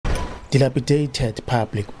Dilapidated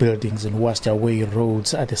public buildings and washed away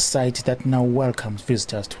roads are the site that now welcomes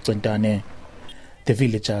visitors to Centane. The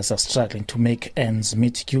villagers are struggling to make ends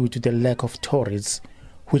meet due to the lack of tourists,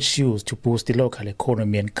 which used to boost the local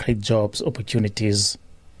economy and create jobs opportunities.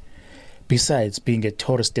 Besides being a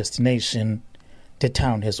tourist destination, the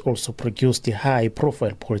town has also produced the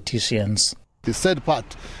high-profile politicians. The sad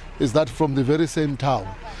part is that from the very same town,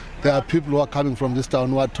 there are people who are coming from this town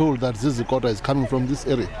who are told that Zizikota is coming from this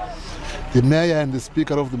area. The mayor and the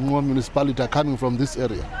speaker of the Mwa municipality are coming from this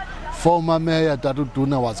area. Former mayor Dadu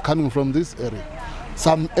Duna was coming from this area.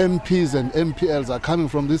 Some MPs and MPLs are coming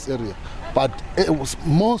from this area. But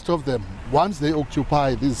most of them, once they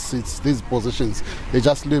occupy these seats, these positions, they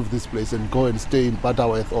just leave this place and go and stay in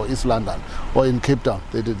Butterworth or East London or in Cape Town.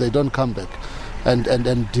 They don't come back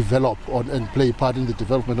and develop and play part in the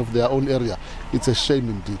development of their own area. It's a shame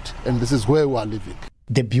indeed. And this is where we are living.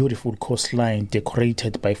 The beautiful coastline,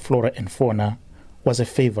 decorated by flora and fauna, was a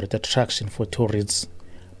favorite attraction for tourists,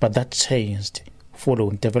 but that changed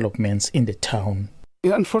following developments in the town.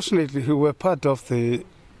 Unfortunately, we were part of the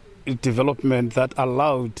development that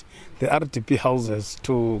allowed the RDP houses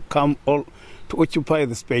to come to occupy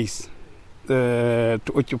the space. I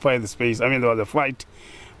mean, there was a fight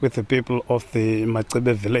with the people of the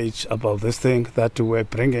Machebe village about this thing, that we were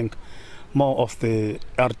bringing more of the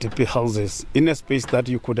RDP houses in a space that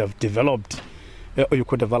you could have developed, or you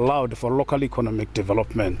could have allowed for local economic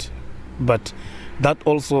development. But that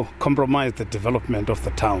also compromised the development of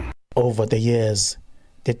the town. Over the years,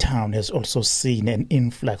 the town has also seen an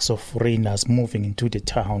influx of foreigners moving into the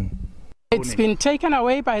town. It's been taken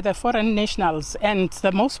away by the foreign nationals, and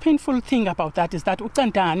the most painful thing about that is that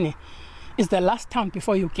Centane is the last town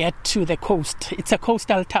before you get to the coast. It's a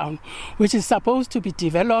coastal town which is supposed to be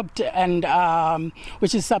developed and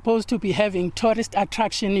which is supposed to be having tourist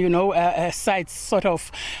attraction, sites sort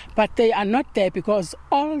of. But they are not there because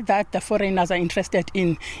all that the foreigners are interested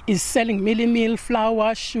in is selling meal,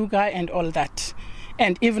 flour, sugar and all that.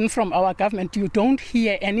 And even from our government, you don't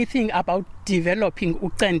hear anything about developing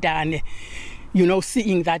Centane,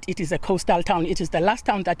 seeing that it is a coastal town. It is the last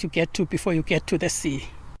town that you get to before you get to the sea.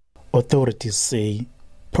 Authorities say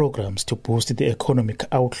programs to boost the economic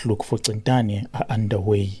outlook for Centane are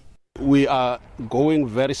underway. We are going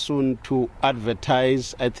very soon to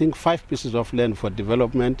advertise, I think, 5 pieces of land for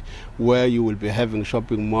development where you will be having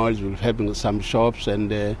shopping malls, you will be having some shops,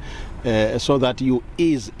 and so that you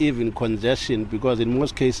ease even congestion, because in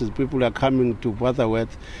most cases people are coming to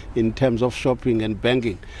Butterworth in terms of shopping and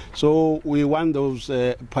banking. So we want those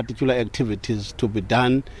particular activities to be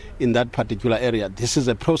done in that particular area. This is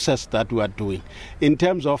a process that we are doing. In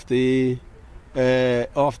terms of the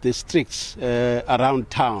streets around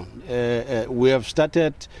town, we have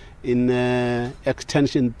started in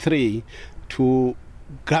extension 3 to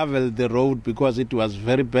gravel the road because it was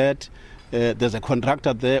very bad. There's a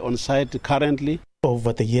contractor there on site currently.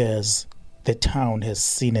 Over the years, the town has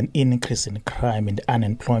seen an increase in crime and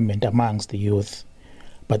unemployment amongst the youth.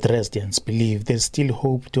 But residents believe there's still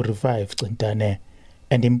hope to revive Centane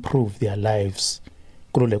and improve their lives.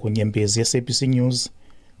 Kululeko Nyembezi, SABC News,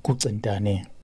 Centane.